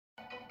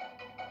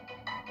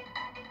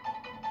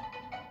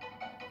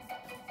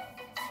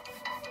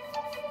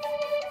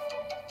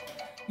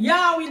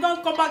Yeah, we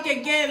don't come back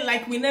again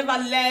like we never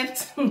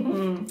left.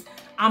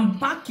 I'm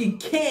back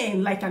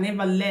again like I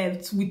never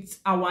left with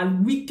our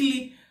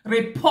weekly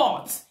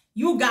report.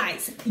 You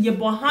guys, your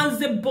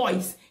Bohanze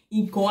boys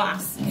in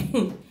Coas,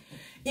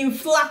 in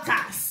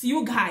Flackers,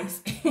 you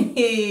guys,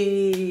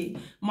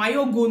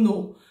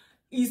 Mayogono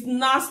is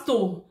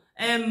Nasto,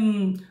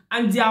 and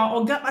their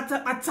Oga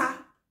Ata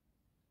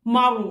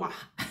Marwa,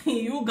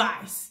 you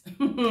guys.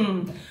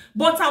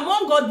 But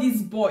among all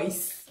these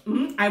boys,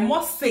 I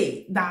must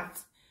say that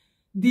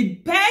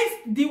the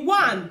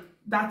one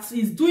that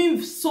is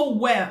doing so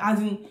well, as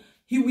in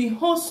he will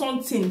hold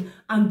something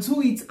and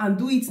do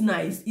it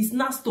nice, is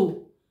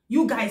Nasto.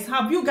 You guys,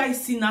 have you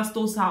guys seen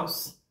Nasto's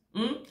house?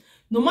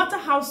 No matter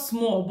how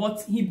small,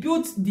 but he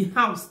built the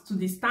house to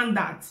the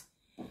standard.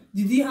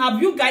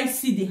 Have you guys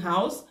see the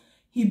house?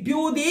 He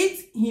built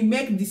it, he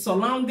make the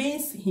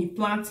surroundings, he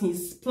plant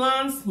his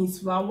plants, his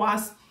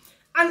flowers,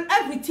 and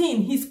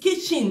everything. His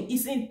kitchen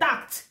is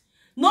intact.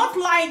 Not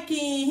like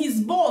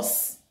his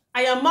boss,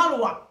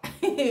 Ayamarwa.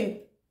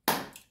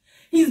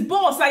 His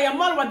boss,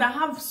 Ayamarwa, that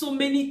have so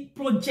many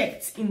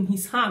projects in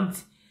his hand.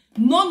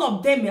 None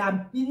of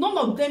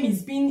them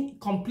is being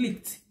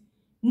complete.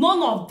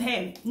 None of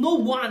them, no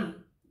one.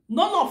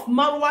 None of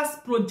Marwa's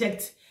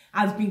project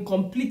has been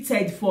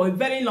completed for a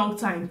very long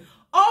time.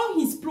 All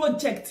his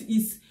project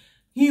is,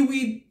 he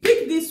will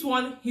pick this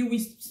one, he will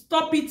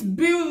stop it,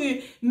 build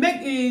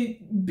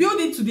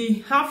it to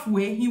the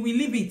halfway, he will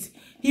leave it.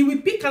 He will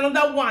pick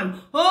another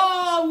one.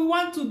 Oh, we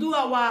want to do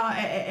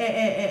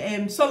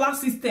our solar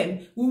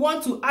system. We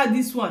want to add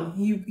this one.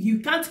 He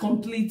can't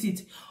complete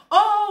it.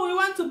 Oh, we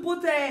want to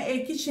put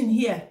a kitchen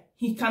here.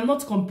 He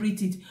cannot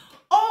complete it.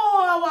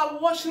 Oh, our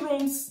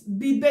washrooms,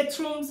 the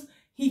bedrooms,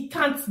 he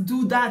can't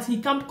do that.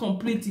 He can't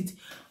complete it.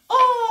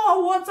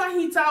 Oh, water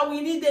heater,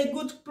 we need a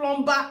good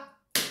plumber.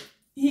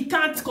 He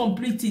can't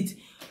complete it.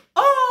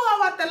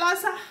 Oh, our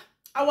terrace,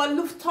 our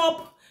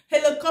rooftop,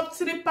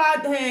 helicopter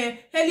pad,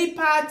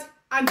 helipad,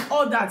 and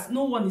all that.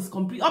 No one is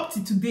complete. Up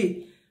to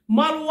today,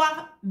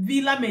 Marwa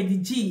Villa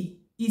Medillin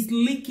is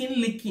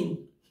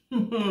leaking.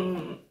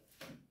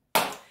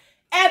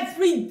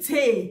 Every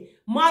day,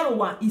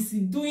 Marwa is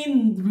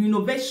doing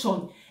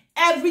renovation.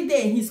 Every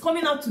day, he's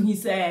coming out to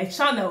his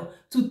channel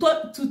to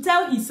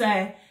tell his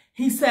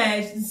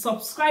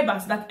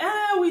subscribers that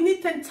we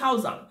need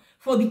 10,000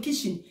 for the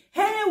kitchen.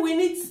 Hey, we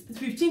need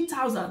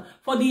 15,000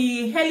 for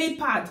the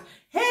helipad.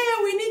 Hey,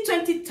 we need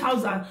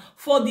 20,000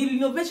 for the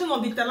renovation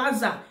of the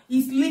terrace.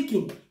 Is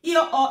leaking,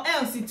 or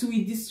else it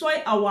will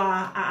destroy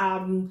our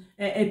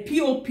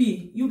POP.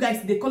 You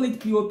guys, they call it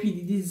POP,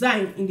 the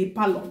design in the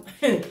parlor.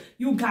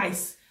 You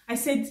guys, I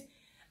said,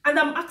 and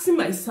I'm asking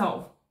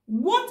myself,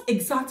 what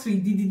exactly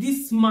did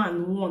this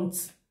man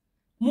want?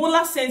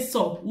 Mola Sensor,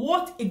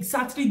 what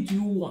exactly do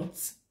you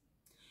want?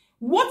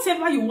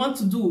 Whatever you want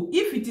to do,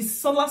 if it is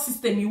solar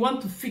system you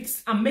want to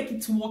fix and make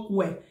it work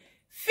well,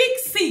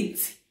 fix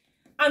it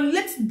and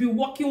let it be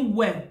working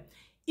well.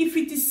 If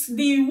it is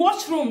the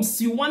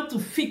washrooms you want to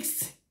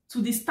fix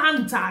to the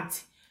standard,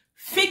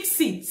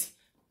 fix it.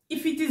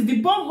 If it is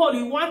the borehole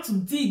you want to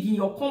dig in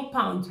your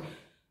compound,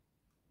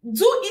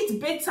 do it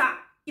better.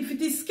 If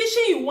it is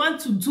kitchen you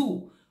want to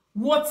do,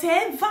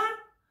 whatever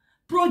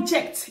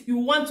project you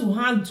want to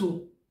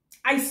handle,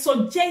 I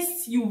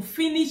suggest you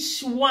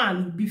finish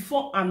one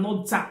before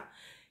another.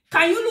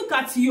 Can you look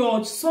at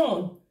your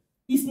son?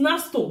 It's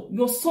Nasto,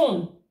 your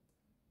son.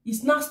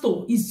 It's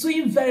Nasto. He's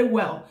doing very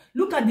well.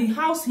 Look at the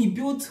house he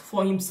built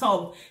for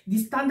himself. The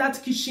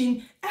standard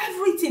kitchen,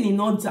 everything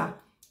in order.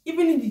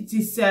 Even if it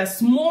is a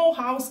small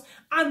house,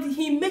 and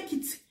he make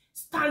it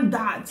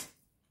standard.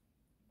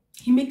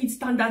 He make it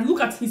standard.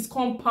 Look at his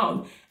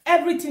compound.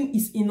 Everything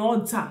is in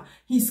order.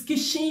 His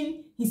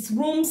kitchen, his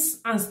rooms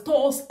and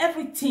stores,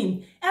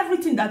 everything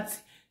that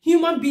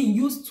human being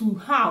used to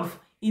have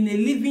in a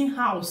living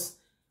house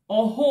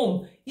or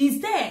home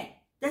is there.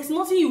 There's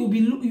nothing you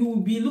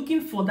will be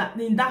looking for that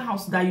in that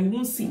house that you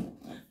won't see.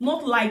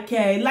 Not like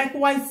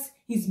likewise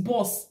his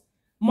boss,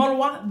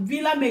 Marwa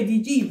Villa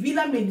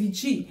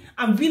Medillin,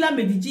 and Villa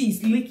Medillin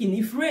is leaking.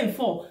 If rain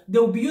fall, they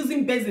will be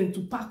using basin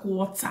to pack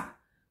water.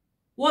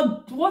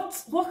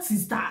 What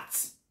is that?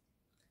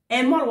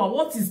 And Marwa,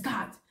 what is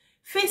that?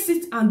 Face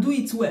it and do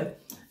it well.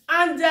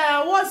 And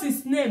what's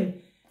his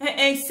name?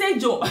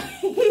 Sejo.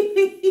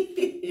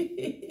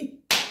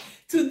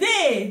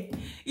 Today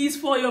is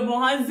for your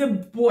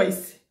Bohanze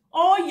boys.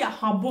 Oh, your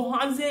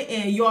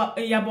Bohanze, your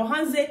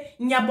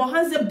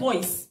Bohanze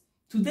boys.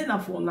 Today na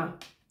for now.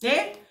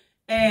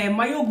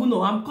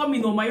 Mayoguno, I'm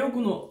coming on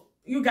Mayoguno.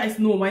 You guys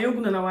know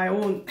Mayoguno na my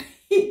own.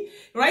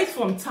 Right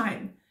from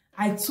time,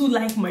 I too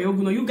like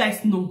Mayoguno. You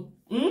guys know.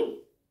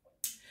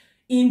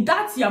 In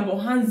that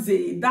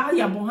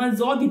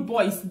Yabohanze, all the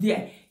boys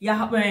there,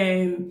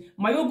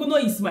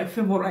 Mayoguno is my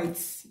favorite.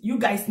 You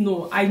guys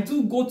know, I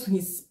do go to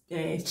his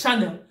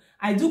channel.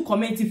 I do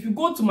comment. If you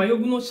go to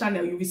Mayoguno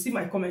channel, you will see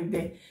my comment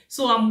there.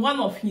 So I'm one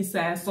of his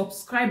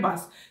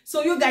subscribers.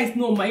 So you guys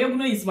know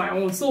Mayoguno is my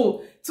own.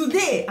 So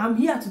today I'm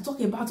here to talk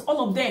about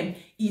all of them.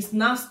 It's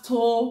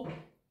Nasto,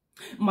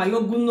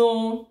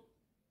 Mayoguno,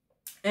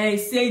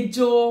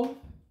 Sejo,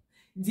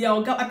 dia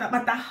oga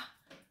patapata.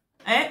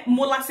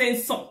 Mola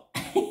sensor.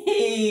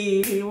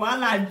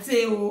 Wala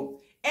deo.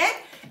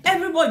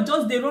 Everybody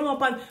just they run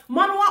up and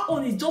Marwa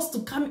on is just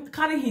to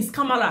carry his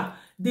camera.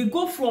 They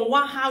go from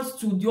one house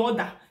to the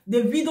other.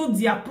 They video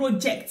their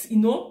project, you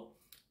know,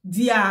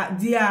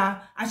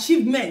 their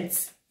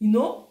achievements, you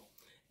know.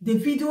 They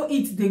video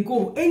it, they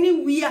go.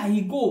 Anywhere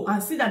he go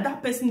and see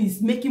that person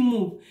is making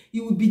move,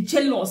 he will be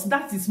jealous.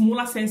 That is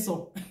Mola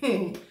sensor.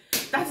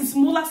 That is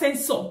Mola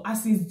sensor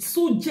as he's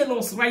so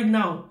jealous right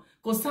now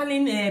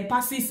concerning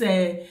Passy's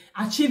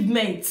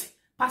achievement.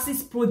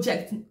 Passy's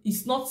project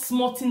is not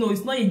small, you know,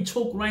 it's not a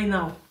joke right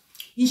now.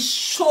 It's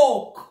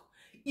shock.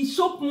 It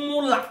shock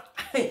Mola.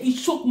 It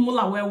shock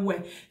Mola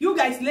well. You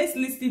guys, let's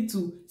listen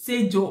to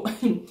Sejo.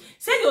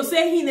 Sejo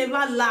say he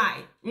never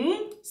lie.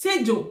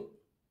 Sejo,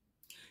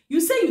 you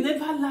say you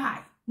never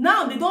lie.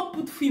 Now they don't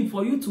put film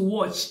for you to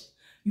watch.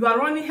 You are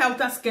running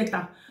helter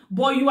skelter.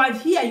 But you are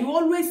here, you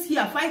always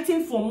here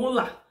fighting for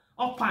Mola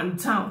up and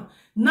down.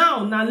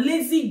 Now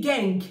lazy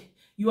gang.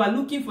 You are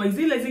looking for, is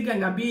it lazy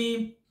gang or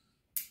be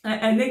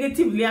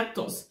negative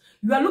reactors?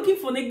 You are looking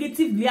for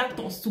negative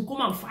reactors to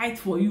come and fight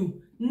for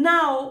you.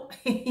 Now,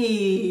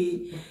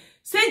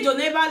 Sejo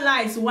never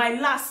lies. Why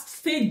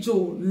last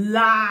Sejo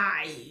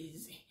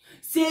lies?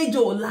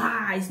 Sejo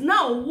lies.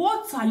 Now,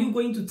 what are you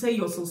going to tell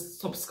your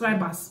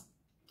subscribers?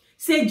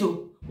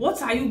 Sejo,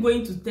 what are you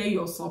going to tell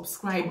your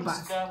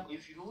subscribers?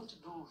 If you want to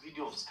do a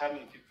video of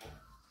scamming people,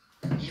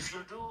 if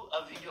you do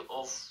a video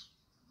of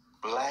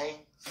blind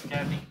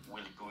scamming,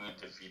 we'll do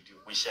the video.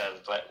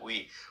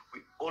 We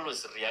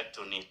always react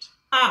on it.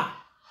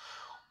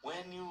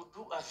 When you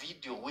do a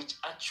video which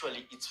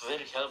actually it's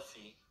very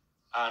healthy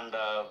and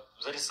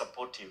very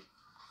supportive,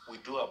 we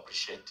do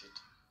appreciate it.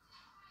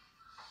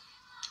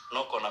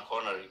 No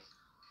cornering.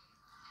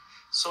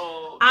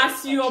 So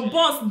as your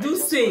boss do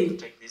say, want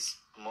to take this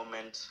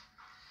moment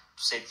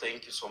to say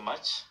thank you so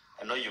much.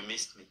 I know you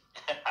missed me.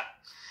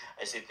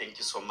 I say thank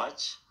you so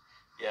much.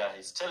 Yeah,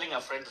 it's telling a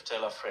friend to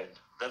tell a friend.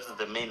 That's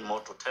the main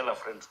motto, tell a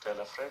friend to tell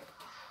a friend.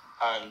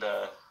 And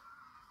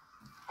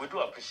we do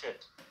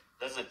appreciate.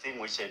 That's the thing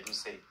which I do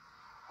say.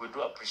 We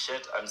do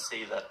appreciate and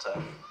say that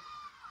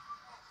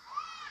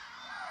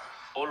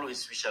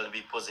always we shall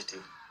be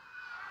positive.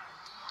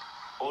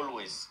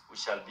 Always we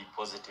shall be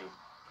positive.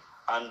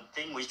 And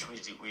thing which we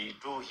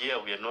do here,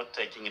 we are not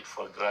taking it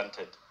for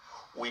granted.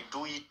 We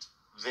do it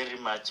very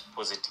much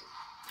positive.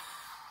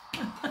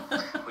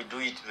 We do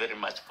it very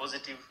much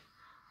positive,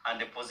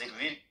 and the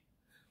positive.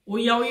 Oh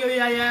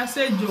yeah,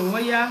 Sejo,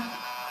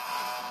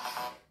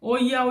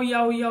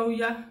 oh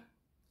yeah.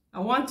 I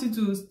want you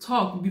to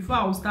talk before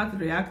I will start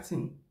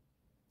reacting.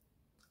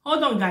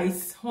 Hold on,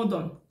 guys. Hold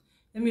on.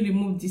 Let me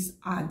remove this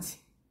ad.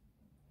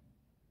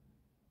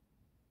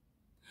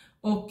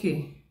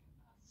 Okay.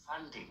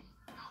 Funding.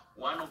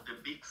 One of the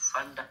big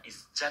funder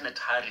is Janet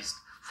Harris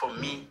for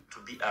me to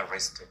be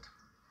arrested.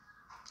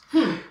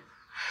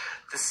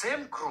 The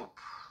same group,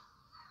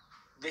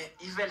 they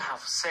even have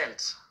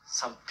sent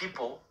some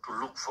people to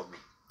look for me.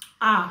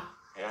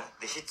 Yeah,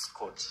 the hit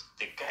squad,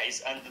 the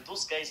guys, and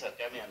those guys are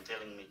coming and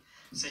telling me,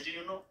 said,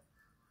 you know,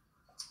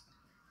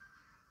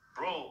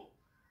 bro,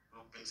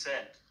 we've been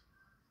sent.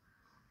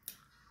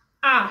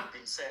 We've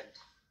been sent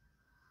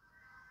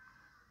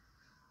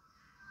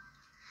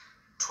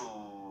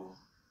to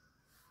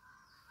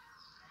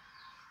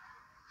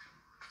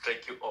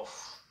take you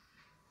off.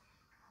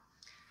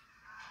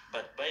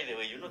 But by the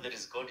way, you know there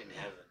is God in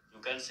heaven.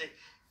 You can say,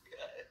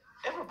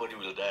 everybody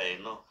will die,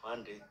 you know,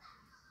 one day.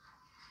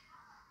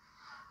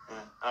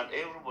 And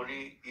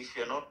everybody, if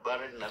you're not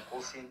buried in a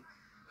coffin,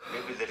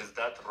 maybe there is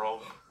that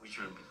rope which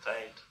will be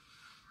tied.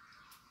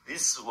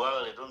 This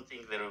world, I don't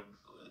think there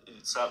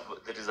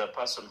is a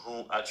person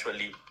who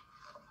actually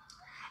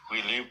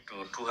will live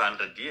to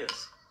 200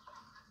 years.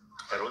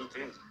 I don't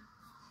think.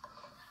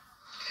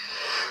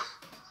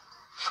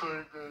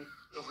 Sorry,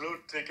 I've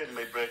not taken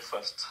my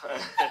breakfast.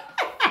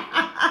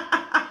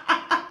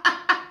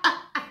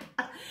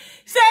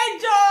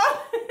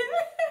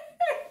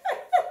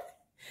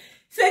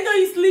 Sejo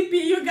is sleepy.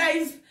 You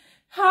guys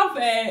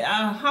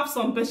have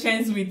some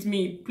patience with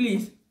me,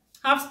 please.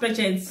 Have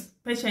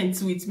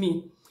patience with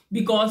me,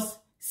 because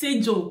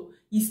Sejo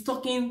is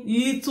talking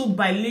little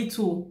by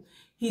little.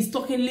 He's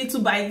talking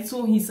little by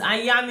little. He's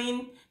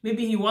ironing.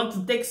 Maybe he wants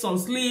to take some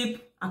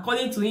sleep.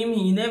 According to him,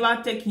 he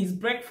never take his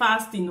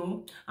breakfast, you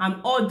know,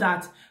 and all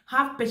that.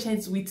 Have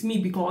patience with me,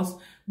 because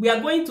we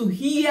are going to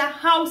hear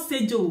how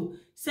Sejo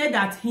said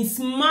that his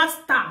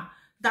master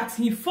that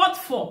he fought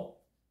for,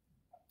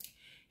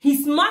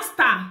 is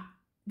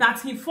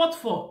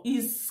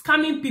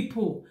scamming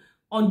people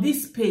on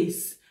this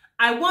space.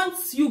 I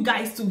want you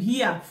guys to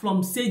hear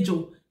from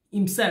Sejo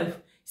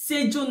himself.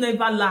 Sejo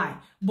never lie,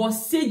 but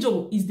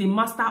Sejo is the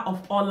master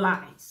of all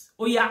lies.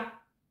 Oh yeah.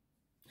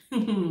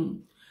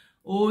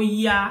 Oh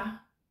yeah.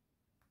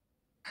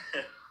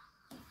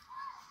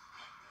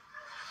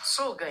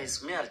 So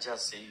guys, may I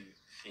just say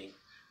a thing?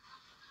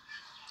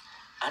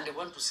 And I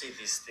want to say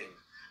this thing.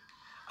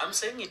 I'm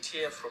saying it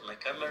here from my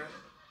camera.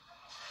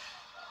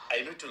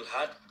 I know it will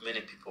hurt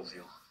many people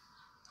view,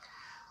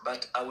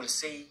 but I will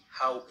say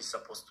how it's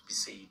supposed to be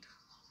said.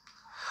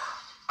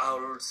 I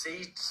will say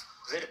it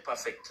very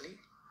perfectly,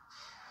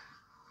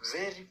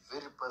 very,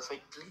 very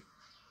perfectly.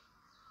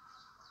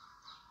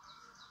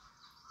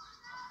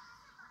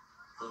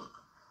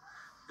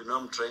 You know,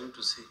 I'm trying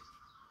to say,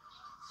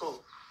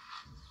 oh,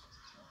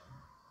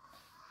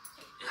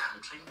 yeah,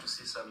 I'm trying to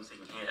say something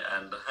here,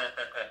 and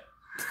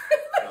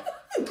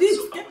so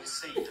I will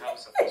say it how I'm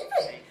supposed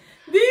to say it.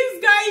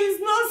 This guy is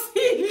not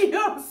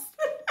serious.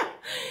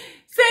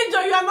 Sejo,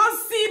 you are not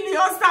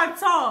serious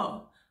at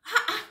all.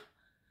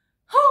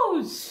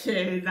 Oh,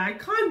 shit, I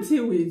can't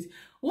deal with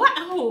what?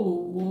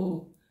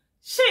 Oh,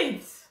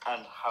 shit.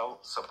 And how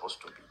it's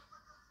supposed to be.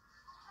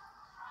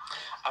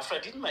 After I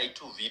did my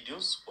 2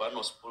 videos, one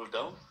was pulled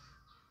down,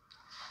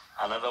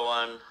 another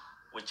one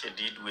which I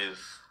did with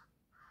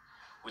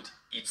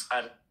its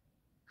aunt.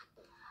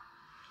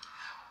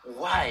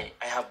 Why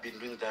I have been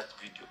doing that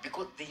video?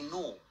 Because they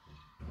know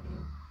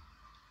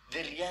the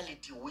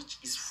reality which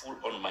is full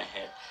on my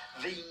head.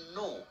 They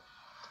know.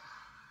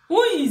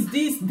 Who is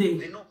this they?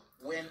 They know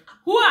when.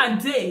 Who are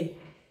they?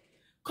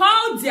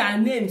 Call their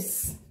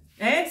names.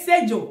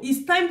 Sejo,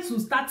 it's time to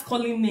start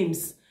calling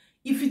names.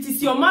 If it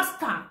is your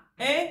master,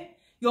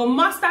 your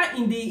master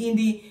in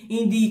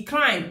the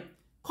crime,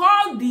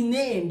 call the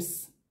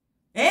names.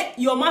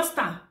 Your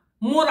master,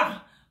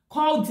 Mora,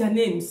 call their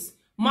names.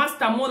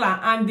 Master Mora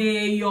and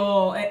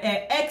your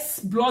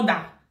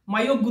ex-brother,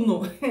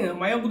 Mayoguno.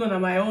 Mayoguno na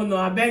my own,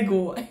 I beg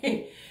you.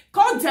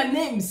 Call their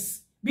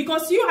names.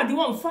 Because you are the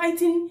one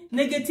fighting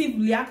negative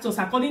reactors,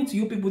 according to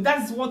you people.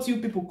 That's what you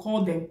people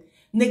call them.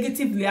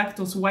 Negative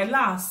reactors. While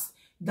us,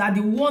 they're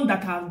the one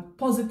that are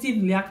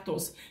positive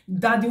reactors.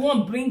 They're the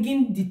one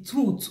bringing the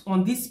truth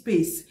on this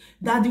space.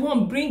 They're the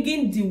one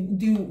bringing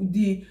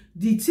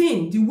the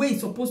thing the way it's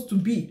supposed to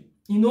be.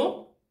 You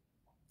know?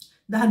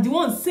 They're the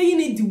one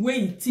saying it the way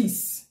it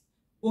is.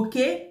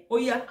 Okay? Oh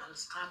yeah. I'll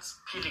start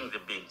spilling the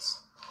beans.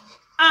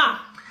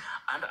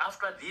 And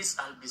after this,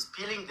 I'll be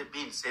spilling the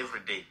beans every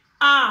day.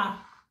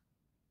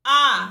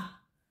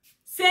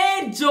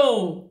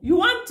 Sejo, you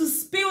want to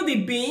spill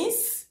the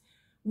beans?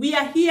 We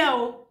are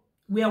here.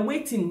 We are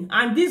waiting.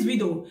 And this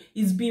video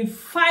is been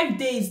 5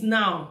 days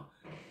now.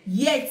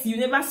 Yet you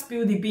never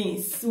spill the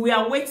beans. We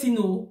are waiting.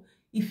 Oh,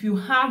 if you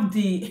have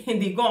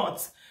the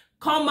guts,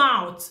 come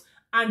out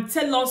and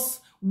tell us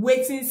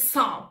waiting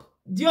sup.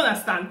 Do you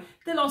understand?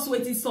 Tell us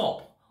waiting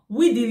sup.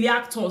 We the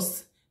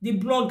reactors, the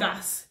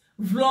bloggers,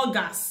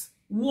 vloggers,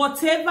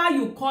 whatever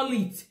you call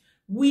it,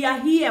 we are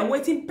here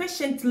waiting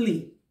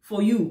patiently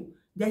for you.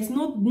 There's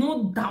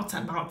no doubt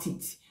about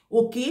it.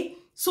 Okay?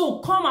 So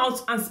come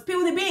out and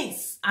spill the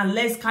beans and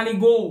let's carry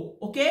go.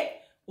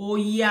 Okay? Oh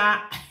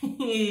yeah.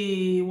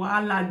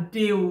 Wala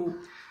deo.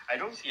 I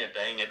don't fear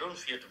dying. I don't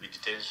fear to be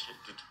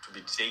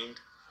detained.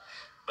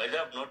 But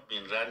I have not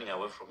been running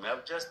away from me.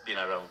 I've just been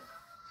around.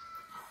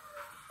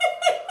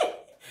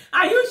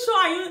 Are you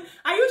sure?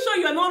 Are you sure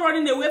you are not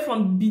running away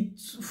from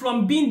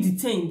being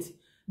detained?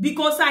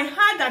 Because I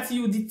heard that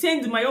you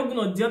detained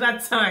Mayoguno the other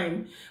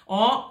time.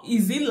 Or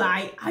is it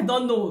like, I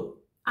don't know.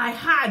 I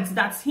heard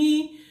that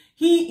he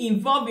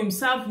involved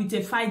himself with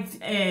a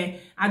fight.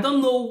 I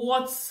don't know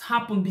what's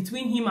happened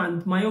between him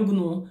and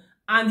Mayoguno.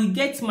 And he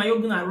gets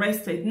Mayoguno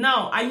arrested.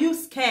 Now, are you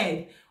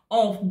scared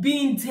of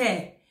being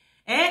there?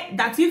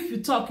 That if you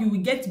talk, you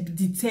will get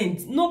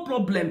detained. No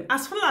problem.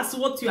 As far as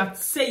what you are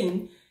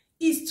saying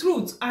is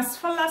truth, as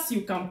far as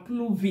you can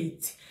prove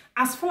it,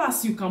 as far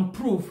as you can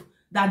prove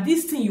that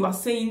this thing you are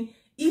saying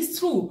is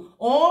true,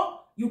 or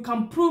you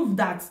can prove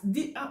that,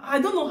 I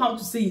don't know how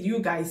to say it, you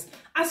guys.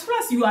 As far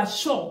as you are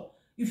sure,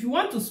 if you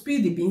want to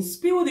spill the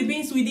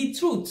beans with the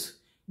truth.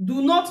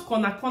 Do not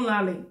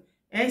corner-cornering.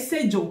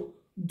 Sejo,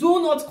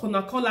 do not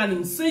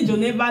corner-cornering. Sejo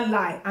never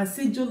lie, and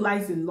Sejo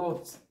lies a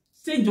lot.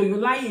 Sejo, you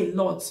lie a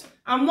lot.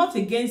 I'm not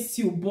against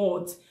you,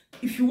 but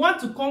if you want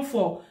to come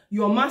for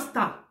your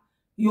master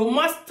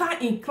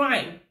in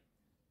crime,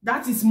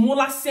 that is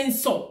Mola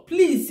Censor.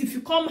 Please, if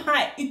you come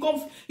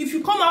if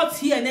you come out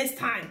here next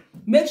time,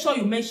 make sure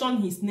you mention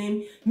his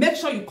name. Make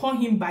sure you call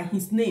him by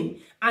his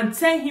name and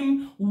tell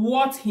him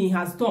what he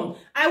has done.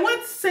 I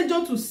want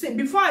Sejo to say,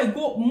 before I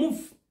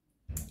move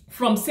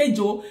from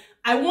Sejo,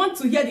 I want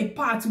to hear the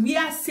part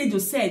where Sejo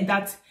said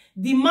that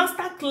the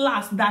master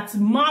class that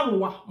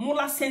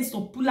Mola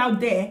Censor pull out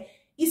there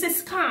is a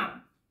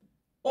scam.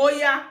 Oh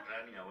yeah.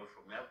 Running away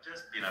from me. I've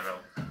just been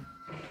around.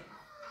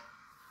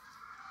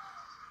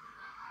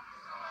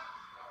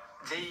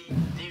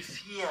 They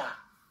fear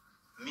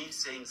me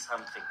saying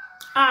something.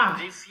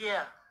 They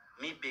fear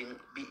me being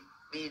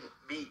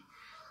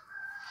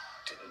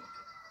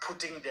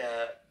putting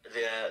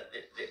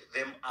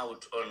them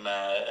out on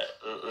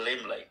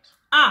limelight.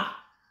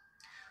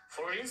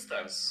 For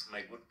instance,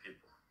 my good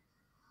people,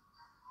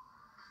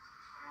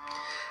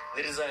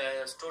 there is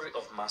a story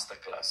of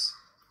masterclass.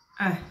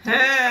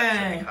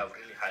 Actually have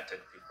really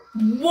hurted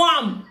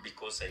people.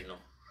 Because I know.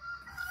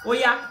 Oh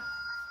yeah.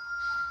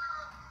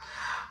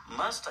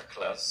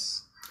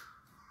 Masterclass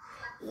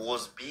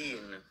was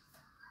being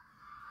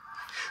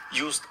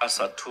used as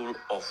a tool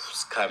of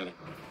scamming.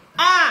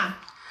 Ah!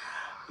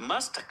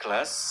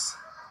 Masterclass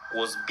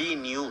was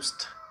being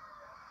used.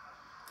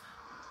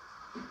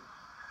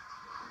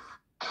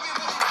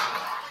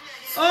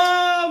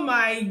 Oh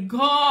my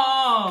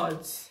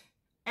God!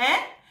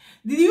 Eh?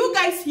 Did you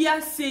guys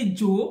hear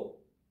Sejo?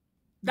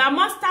 The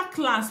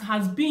masterclass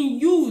has been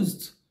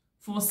used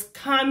for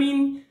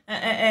scamming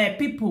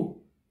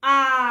people.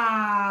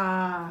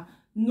 Ah!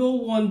 No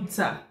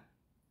wonder.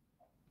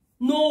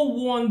 No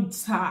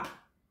wonder.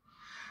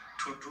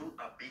 To do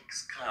a big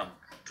scam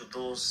to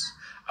those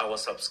our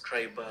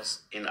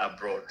subscribers in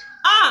abroad.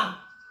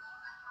 Ah!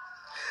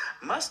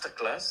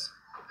 Masterclass,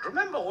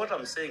 remember what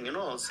I'm saying, you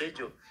know,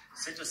 Sejo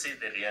said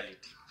the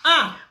reality.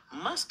 Ah!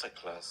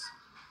 Masterclass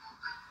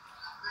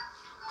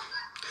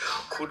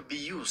could be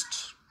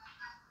used,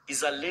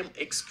 is a lame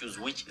excuse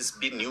which is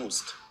being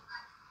used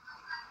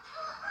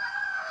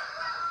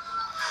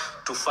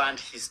to fund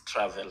his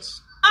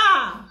travels.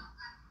 Ah!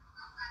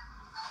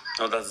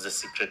 Now that's the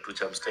secret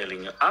which I'm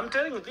telling you. I'm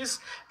telling you this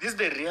is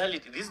the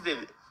reality, this is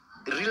the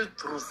real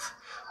truth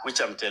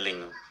which I'm telling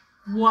you.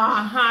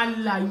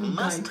 Wahala, you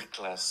guys.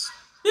 Masterclass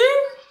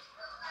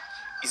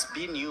is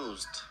being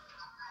used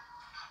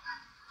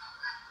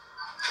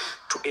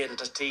to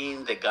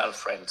entertain the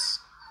girlfriends.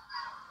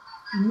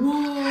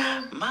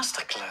 Whoa.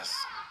 Masterclass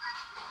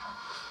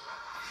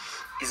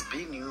is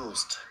being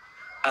used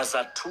as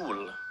a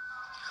tool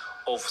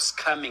of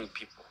scamming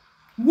people.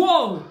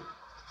 Whoa.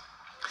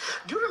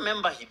 Do you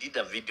remember he did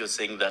a video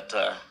saying that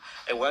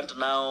I want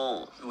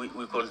now, we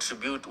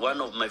contribute,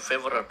 one of my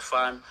favorite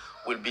fund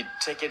will be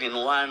taken in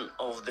one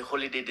of the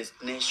holiday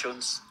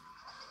destinations.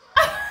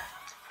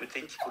 You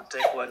think he could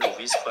take one of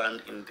his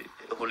fund in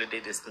the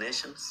holiday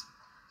destinations?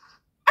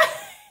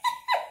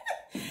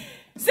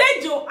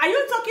 Sejo, are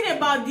you talking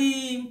about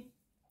the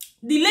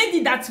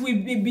lady that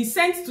will be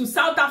sent to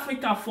South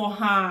Africa for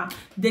her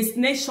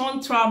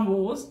destination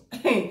travels?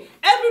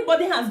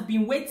 Everybody has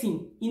been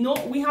waiting. You know,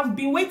 we have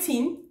been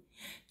waiting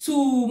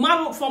for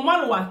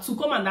Marwa to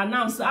come and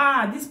announce,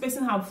 this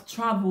person have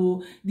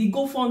traveled, the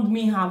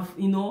GoFundMe have,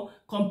 you know,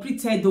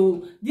 completed,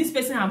 or this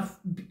person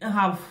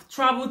have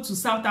traveled to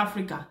South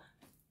Africa.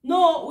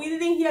 No, we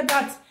didn't hear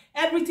that.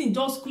 Everything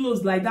just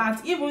closed like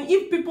that. Even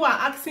if people are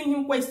asking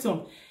him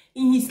questions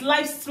in his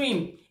live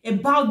stream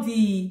about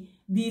the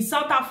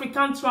South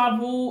African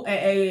travel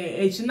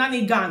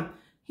shenanigan,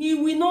 he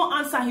will not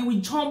answer. He will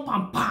jump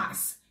and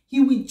pass. He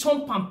will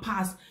jump and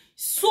pass.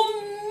 So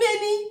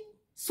many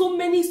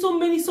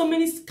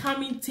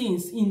scamming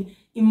things in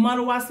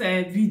Marwa's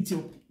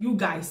video, you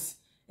guys.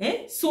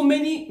 So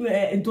many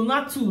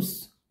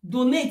donatus,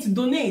 donate.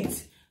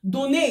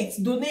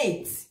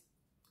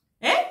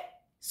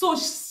 So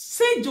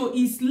Sejo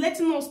is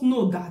letting us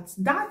know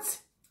that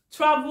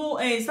travel,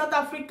 South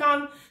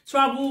African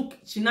travel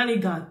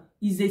shenanigan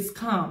is a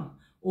scam.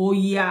 Oh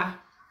yeah.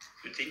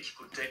 You think he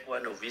could take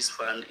one of his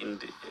fund in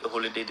the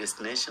holiday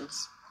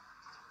destinations?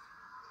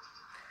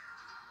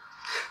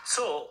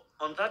 So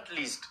on that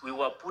list, we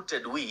were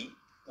putted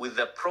with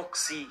the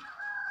proxy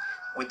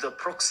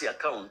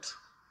account.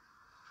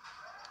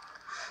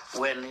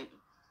 When,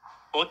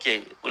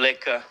 okay,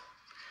 like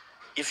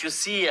if you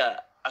see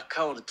a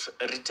account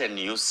written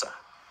user,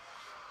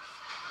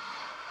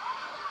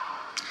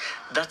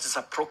 that is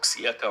a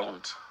proxy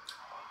account.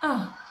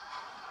 Ah.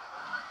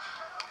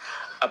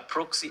 A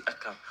proxy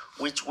account,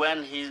 which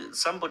when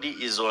somebody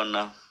is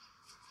on,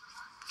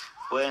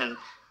 when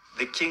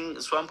the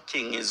Swamp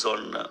King is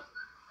on,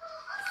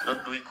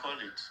 what do we call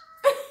it?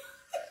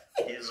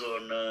 He's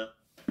on.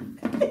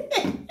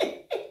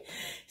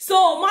 So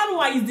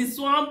Marwa is the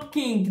Swamp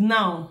King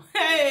now.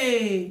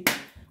 Hey,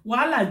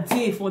 wahala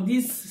day for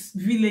these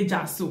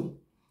villagers, so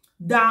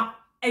they're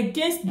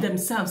against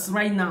themselves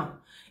right now.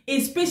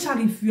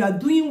 Especially if you are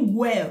doing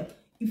well,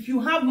 if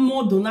you have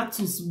more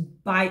donatus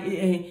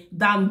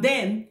than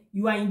them,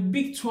 you are in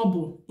big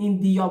trouble in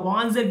the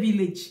Yawanze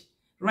village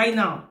right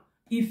now.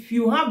 If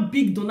you have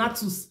big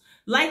donatus,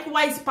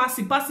 likewise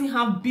Pasi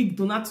have big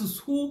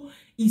donatus who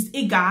is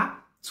eager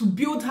to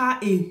build her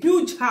a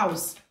huge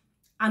house,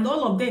 and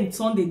all of them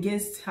turned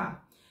against her.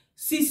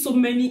 See so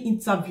many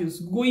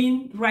interviews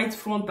going right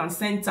front and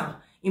center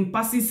in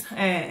Pasi's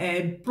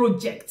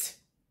project.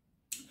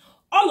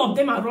 All of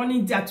them are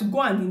running there to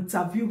go and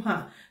interview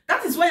her.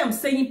 That is why I'm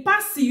saying,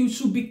 Pasi, you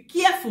should be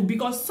careful,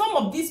 because some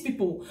of these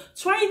people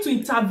trying to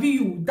interview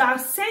you, they are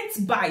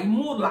sent by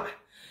Mola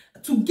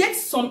to get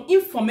some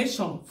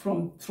information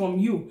from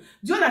you.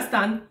 Do you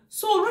understand?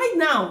 So right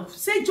now,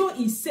 Sejo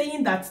is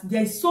saying that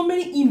there's so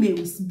many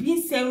emails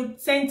being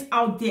sent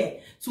out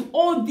there to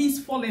all these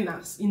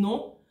foreigners, you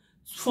know,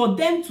 for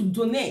them to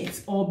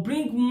donate or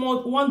bring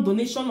one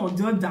donation or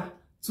the other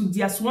to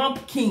their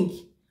Swamp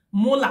King,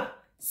 Mola.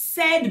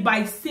 Said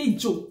by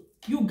Sejo.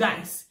 You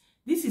guys,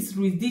 this is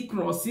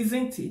ridiculous,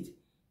 isn't it?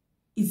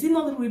 Is it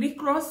not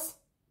ridiculous?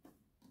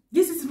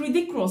 This is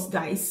ridiculous,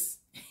 guys.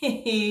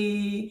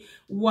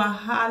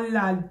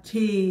 Wahala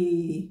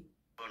day.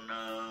 On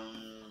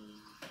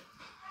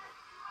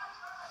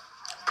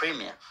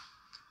Premiere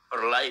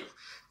or live,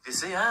 they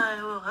say,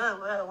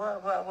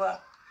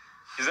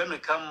 Even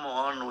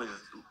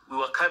we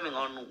were coming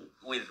on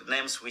with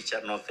names which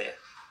are not there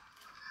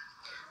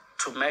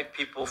to make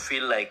people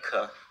feel like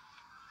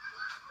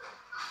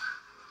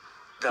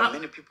there are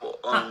many people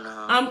on.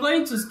 I'm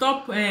going to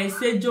stop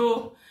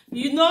Sejo.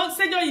 You know,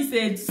 Sejo is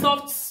a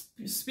soft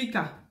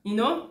speaker. You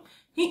know,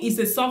 he is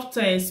a soft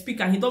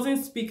speaker. He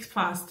doesn't speak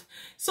fast.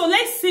 So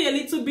let's see a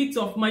little bit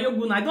of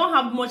Mayoguno. I don't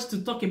have much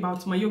to talk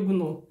about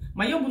Mayoguno.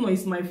 Mayoguno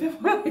is my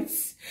favorite.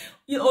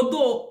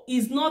 Although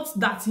it's not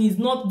that he's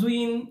not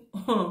doing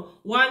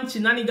one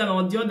shenanigan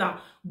or the other,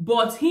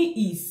 but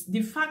he is.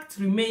 The fact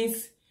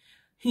remains,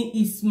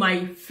 he is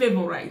my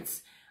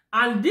favorite.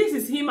 And this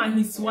is him and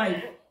his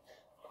wife.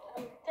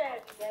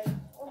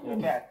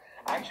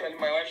 Actually,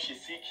 my wife,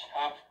 she's sick,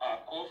 have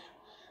a cough,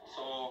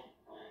 so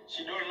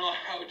she don't know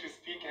how to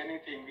speak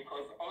anything,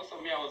 because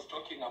also me, I was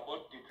talking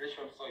about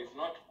depression, so it's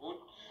not good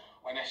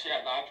when I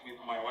share that with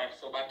my wife.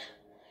 So, but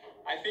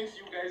I think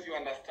you guys, you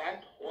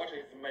understand what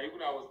is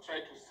Mayoguno I was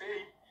trying to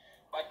say.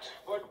 But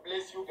God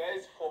bless you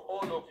guys, for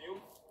all of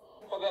you,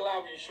 for the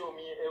love you show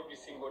me every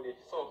single day.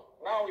 So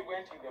now we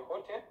went in the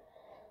hotel,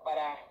 but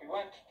we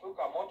went to took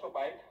a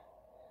motorbike,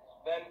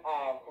 then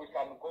we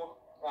can go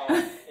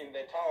in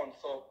the town.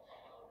 So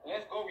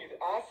let's go with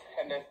us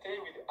and stay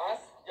with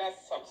us.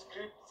 Just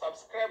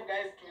subscribe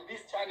guys to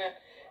this channel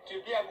to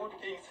be a good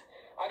things.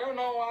 I don't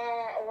know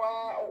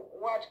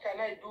what can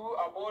I do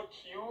about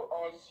you,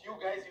 or you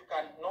guys you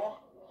can know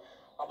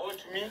about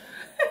me.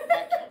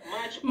 But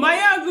much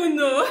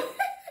Mayoguno,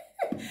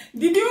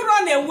 did you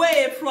run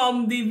away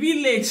from the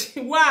village?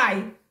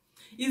 Why?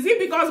 Is it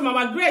because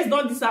Mama Grace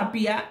don't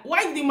disappear?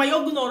 Why did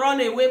Mayoguno run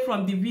away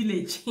from the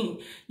village?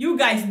 You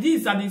guys,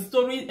 these are the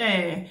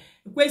story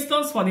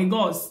questions for the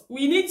gods.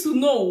 We need to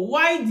know,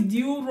 why did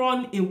you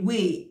run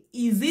away?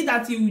 Is it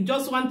that you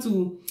just want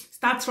to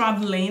start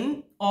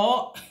traveling,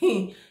 or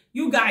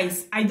you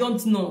guys, I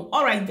don't know.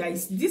 All right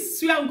guys, this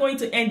is where I'm going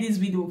to end this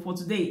video for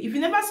today. If you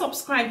never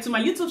subscribed to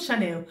my YouTube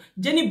channel,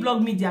 Jenny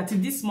Blog Media, till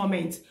this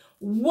moment,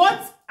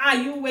 what are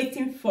you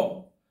waiting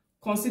for?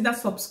 Consider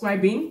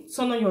subscribing,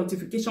 turn on your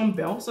notification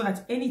bell, so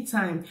that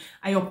anytime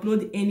I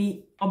upload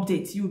any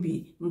update, you'll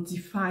be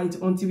notified.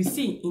 Until we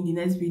see in the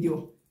next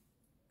video.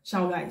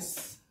 Ciao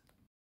guys.